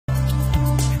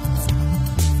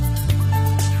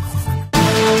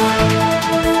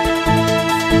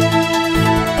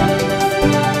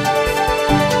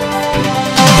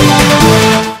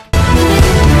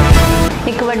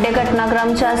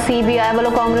ਪਹੁੰਚਾ ਸੀਬੀਆਈ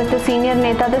ਵੱਲੋਂ ਕਾਂਗਰਸ ਦੇ ਸੀਨੀਅਰ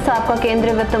ਨੇਤਾ ਤੇ ਸਾਬਕਾ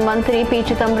ਕੇਂਦਰੀ ਵਿੱਤ ਮੰਤਰੀ ਪੀ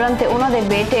ਚਿਦੰਬਰਮ ਤੇ ਉਹਨਾਂ ਦੇ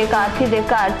ਬੇਟੇ ਕਾਰਤੀ ਦੇ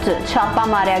ਘਰ 'ਚ ਛਾਪਾ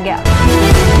ਮਾਰਿਆ ਗਿਆ।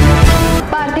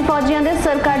 ਭਾਰਤੀ ਫੌਜੀਆਂ ਦੇ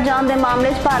ਸਿਰ ਕੱਟ ਜਾਣ ਦੇ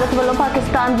ਮਾਮਲੇ 'ਚ ਭਾਰਤ ਵੱਲੋਂ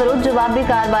ਪਾਕਿਸਤਾਨ ਵਿਰੁੱਧ ਜਵਾਬੀ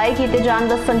ਕਾਰਵਾਈ ਕੀਤੇ ਜਾਣ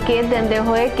ਦਾ ਸੰਕੇਤ ਦਿੰਦੇ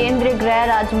ਹੋਏ ਕੇਂਦਰੀ ਗ੍ਰਹਿ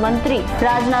ਰਾਜ ਮੰਤਰੀ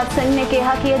ਰਾਜਨਾਥ ਸਿੰਘ ਨੇ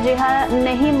ਕਿਹਾ ਕਿ ਅਜਿਹਾ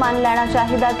ਨਹੀਂ ਮੰਨ ਲੈਣਾ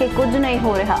ਚਾਹੀਦਾ ਕਿ ਕੁਝ ਨਹੀਂ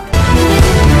ਹੋ ਰਿਹਾ।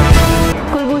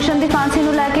 ਕੁਲਭੂਸ਼ਣ ਦੀ ਫਾਂਸੀ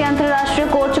ਨੂੰ ਲੈ ਕੇ ਅੰਤਰਰਾਸ਼ਟਰੀ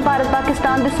ਕੋਰਟ 'ਚ ਭਾਰਤ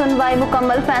ਪਾਕਿਸਤਾਨ ਦੀ ਸੁਣਵਾਈ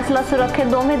ਮੁਕੰਮਲ, ਫੈਸਲਾ ਸੁਰੱਖਿਅਤ।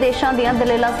 ਦੋਵੇਂ ਦੇਸ਼ਾਂ ਦੀਆਂ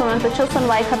ਦਲੀਲਾਂ ਸੁਣਨ ਪਿੱਛੋਂ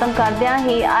ਸੁਣਵਾਈ ਖਤਮ ਕਰਦਿਆਂ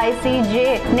ਹੀ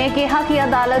ਆਈਸੀਜੇ ਨੇ ਕਿਹਾ ਕਿ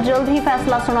ਅਦਾਲਤ ਜਲਦ ਹੀ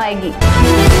ਫੈਸਲਾ ਸੁਣਾਏਗੀ।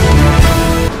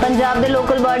 ਪੰਜਾਬ ਦੇ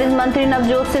ਲੋਕਲ ਬਾਡੀਜ਼ ਮੰਤਰੀ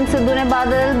ਨਵਜੋਤ ਸਿੰਘ ਸਿੱਧੂ ਨੇ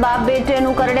ਬਾਦਲ ਬਾਪ ਬੇਟੇ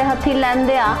ਨੂੰ ਕਰੜੇ ਹੱਥੀ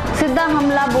ਲੈਂਦਿਆਂ ਸਿੱਧਾ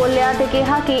ਹਮਲਾ ਬੋਲਿਆ ਤੇ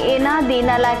ਕਿਹਾ ਕਿ ਇਹਨਾਂ ਦੀ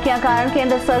ਨਾਲਾਇਕੀਆਂ ਕਾਰਨ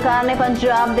ਕੇਂਦਰ ਸਰਕਾਰ ਨੇ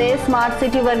ਪੰਜਾਬ ਦੇ ਸਮਾਰਟ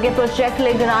ਸਿਟੀ ਵਰਗੇ ਪ੍ਰੋਜੈਕਟ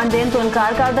ਲਈ ਗ੍ਰਾਂਟ ਦੇਣ ਤੋਂ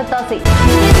ਇਨਕਾਰ ਕਰ ਦਿੱਤਾ ਸੀ।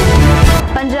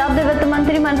 ਪੰਜਾਬ ਦੇ ਵਿੱਤ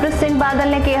ਮੰਤਰੀ ਮਨਪ੍ਰੀਤ ਸਿੰਘ ਬਾਦਲ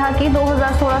ਨੇ ਕਿਹਾ ਕਿ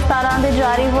 2016-17 ਦੇ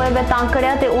ਜਾਰੀ ਹੋਏ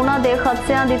ਵਿੱਤਾਂਕੜਿਆਂ ਤੇ ਉਹਨਾਂ ਦੇ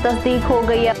ਖਦਸ਼ਿਆਂ ਦੀ ਤਸਦੀਕ ਹੋ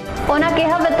ਗਈ ਹੈ। ਉਹਨਾਂ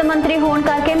ਕਿਹਾ, ਵਿੱਤ ਮੰਤਰੀ ਹੋਣ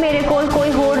ਕਰਕੇ ਮੇਰੇ ਕੋਲ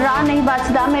ਕੋਈ ਹੋਰ ਰਾਹ ਨਹੀਂ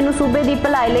ਬਚਦਾ। ਮੈਨੂੰ ਸੂਬੇ ਦੀ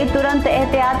ਭਲਾਈ ਲਈ ਤੁਰੰਤ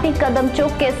ਇਹਤਿਆਤੀ ਕਦਮ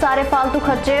ਚੁੱਕ ਕੇ ਸਾਰੇ ਫालतू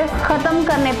ਖਰਚੇ ਖਤਮ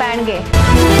ਕਰਨੇ ਪੈਣਗੇ।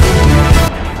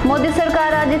 ਮੋਦੀ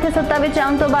ਸਰਕਾਰ ਅੱਜ ਇੱਥੇ ਸੱਤਾ ਵਿੱਚ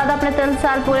ਆਉਣ ਤੋਂ ਬਾਅਦ ਆਪਣੇ 3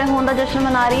 ਸਾਲ ਪੂਰੇ ਹੋਣ ਦਾ ਜਸ਼ਨ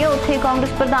ਮਨਾ ਰਹੀ ਹੈ। ਉੱਥੇ ਕਾਂਗਰਸ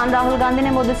ਪ੍ਰਧਾਨ ਰਾਹੁਲ ਗਾਂਧੀ ਨੇ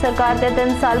ਮੋਦੀ ਸਰਕਾਰ ਦੇ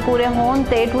 3 ਸਾਲ ਪੂਰੇ ਹੋਣ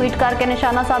ਤੇ ਟਵੀਟ ਕਰਕੇ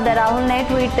ਨਿਸ਼ਾਨਾ ਸਾਧਿਆ। ਰਾਹੁਲ ਨੇ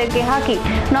ਟਵੀਟ ਤੇ ਕਿਹਾ ਕਿ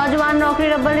ਨੌਜਵਾਨ ਨੌਕਰੀ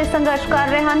ਲੱਭਣ ਲਈ ਸੰਘਰਸ਼ ਕਰ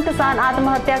ਰਹੇ ਹਨ, ਕਿਸਾਨ ਆਤਮ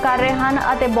ਹੱਤਿਆ ਕਰ ਰਹੇ ਹਨ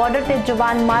ਅਤੇ ਬਾਰਡਰ ਤੇ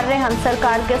ਜਵਾਨ ਮਰ ਰਹੇ ਹਨ।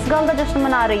 ਸਰਕਾਰ ਕਿਸ ਗੱਲ ਦਾ ਜਸ਼ਨ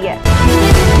ਮਨਾ ਰਹੀ ਹੈ?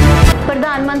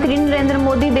 ਪ੍ਰਧਾਨ ਮੰਤਰੀ ਨਰਿੰਦਰ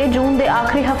ਮੋਦੀ ਦੇ ਜੂਨ ਦੇ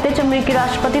ਆਖਰੀ ਹਫ਼ਤੇ 'ਚ ਅਮਰੀਕੀ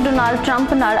ਰਾਸ਼ਟਰਪਤੀ ਡੋਨਾਲਡ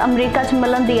ਟਰੰਪ ਨਾਲ ਅਮਰੀਕਾ 'ਚ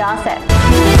ਮਿਲਣ ਦੀ ਆਸ ਹੈ।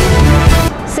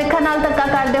 ਸਿੱਖਾਂ ਨਾਲ ਧੱਕਾ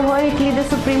ਕਰਦੇ ਹੋਏ ਇਟਲੀ ਦੇ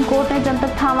ਸੁਪਰੀਮ ਕੋਰਟ ਨੇ ਜਨਤਕ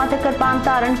ਥਾਵਾਂ ਤੇ ਕਿਰਪਾਨ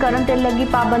ਧਾਰਨ ਕਰਨ ਤੇ ਲੱਗੀ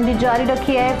ਪਾਬੰਦੀ ਜਾਰੀ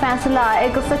ਰੱਖੀ ਹੈ। ਇਹ ਫੈਸਲਾ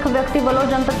ਇੱਕ ਸਿੱਖ ਵਿਅਕਤੀ ਵੱਲੋਂ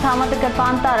ਜਨਤਕ ਥਾਵਾਂ ਤੇ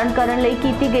ਕਿਰਪਾਨ ਧਾਰਨ ਕਰਨ ਲਈ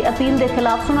ਕੀਤੀ ਗਈ ਅਪੀਲ ਦੇ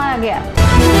ਖਿਲਾਫ ਸੁਣਾਇਆ ਗਿਆ।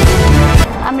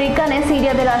 ਅਮਰੀਕਾ ਨੇ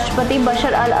ਸੀਰੀਆ ਦੇ ਰਾਸ਼ਟਰਪਤੀ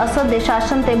ਬਸ਼ਰ ਅਲ ਅਸਦ ਦੇ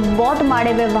ਸ਼ਾਸਨ ਤੇ ਬਹੁਤ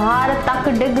ਮਾੜੇ ਵਿਵਹਾਰ ਤੱਕ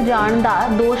ਡਿੱਗ ਜਾਣ ਦਾ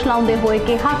ਦੋਸ਼ ਲਾਉਂਦੇ ਹੋਏ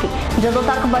ਕਿਹਾ ਕਿ ਜਦੋਂ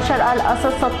ਤੱਕ ਬਸ਼ਰ ਅਲ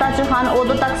ਅਸਦ ਸੱਤਾ 'ਚ ਹਨ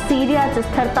ਉਦੋਂ ਤੱਕ ਸੀਰੀਆ 'ਚ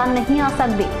ਸਥਿਰਤਾ ਨਹੀਂ ਆ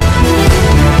ਸਕਦੀ।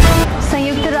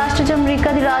 ਸੰਯੁਕਤ ਰਾਸ਼ਟਰ 'ਚ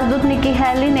ਅਮਰੀਕਾ ਦੀ ਰਾਜਦੂਤ ਨਿੱਕੀ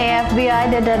ਹੈਲੀ ਨੇ FBI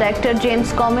ਦੇ ਡਾਇਰੈਕਟਰ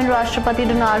ਜੇਮਸ ਕੋਮਨ ਰਾਸ਼ਟਰਪਤੀ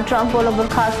ਡੋਨਾਲਡ ਟਰੰਪ ਵੱਲੋਂ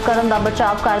ਬਰਖਾਸਤ ਕਰਨ ਦਾ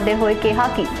ਬਚਾਅ ਕਰਦੇ ਹੋਏ ਕਿਹਾ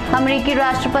ਕਿ ਅਮਰੀਕੀ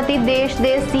ਰਾਸ਼ਟਰਪਤੀ ਦੇਸ਼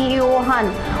ਦੇ CEO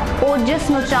ਹਨ, ਉਹ ਜਿਸ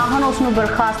ਨੂੰ ਚਾਹਣ ਉਸ ਨੂੰ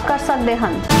ਬਰਖਾਸਤ ਕਰ ਸਕਦੇ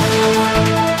ਹਨ।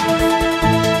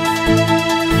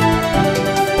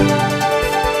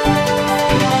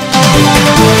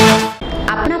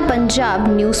 ਆਪਣਾ ਪੰਜਾਬ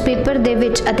ਨਿਊਜ਼ਪੇਪਰ ਦੇ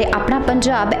ਵਿੱਚ ਅਤੇ ਆਪਣਾ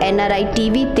ਪੰਜਾਬ NRI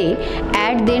TV ਤੇ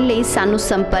ਐਡ ਦੇਣ ਲਈ ਸਾਨੂੰ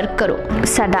ਸੰਪਰਕ ਕਰੋ।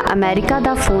 ਸਾਡਾ ਅਮਰੀਕਾ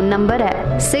ਦਾ ਫੋਨ ਨੰਬਰ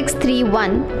ਹੈ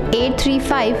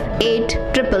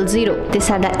 6318358000 ਤੇ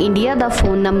ਸਾਡਾ ਇੰਡੀਆ ਦਾ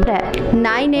ਫੋਨ ਨੰਬਰ ਹੈ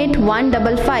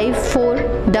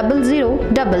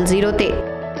 9815540000 ਤੇ।